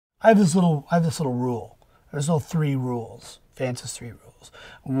I have this little rule. There's little 3 rules. Vance's 3 rules.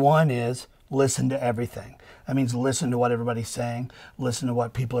 One is listen to everything. That means listen to what everybody's saying, listen to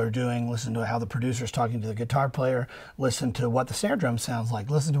what people are doing, listen to how the producer's talking to the guitar player, listen to what the snare drum sounds like,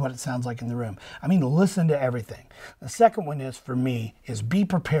 listen to what it sounds like in the room. I mean, listen to everything. The second one is, for me, is be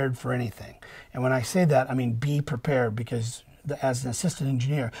prepared for anything. And when I say that, I mean be prepared, because as an assistant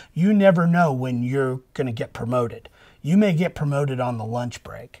engineer, you never know when you're going to get promoted. You may get promoted on the lunch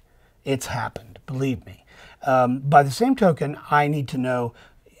break. It's happened, believe me. By the same token, I need to know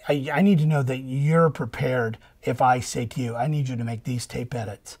that you're prepared. If I say to you, I need you to make these tape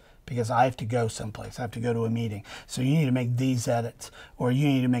edits because I have to go someplace, I have to go to a meeting. So you need to make these edits, or you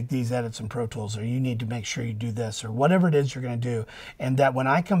need to make these edits in Pro Tools, or you need to make sure you do this, or whatever it is you're going to do. And that when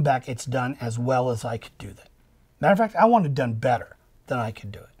I come back, it's done as well as I could do that. Matter of fact, I want it done better than I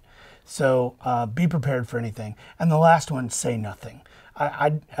could do it. So be prepared for anything. And the last one, say nothing.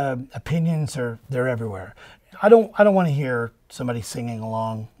 Opinions they're everywhere. I don't want to hear somebody singing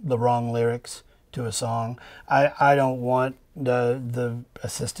along the wrong lyrics to a song. I don't want the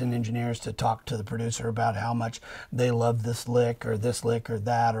assistant engineers to talk to the producer about how much they love this lick or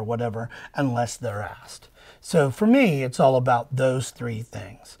that or whatever, unless they're asked. So for me, it's all about those 3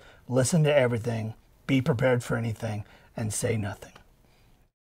 things. Listen to everything, be prepared for anything, and say nothing.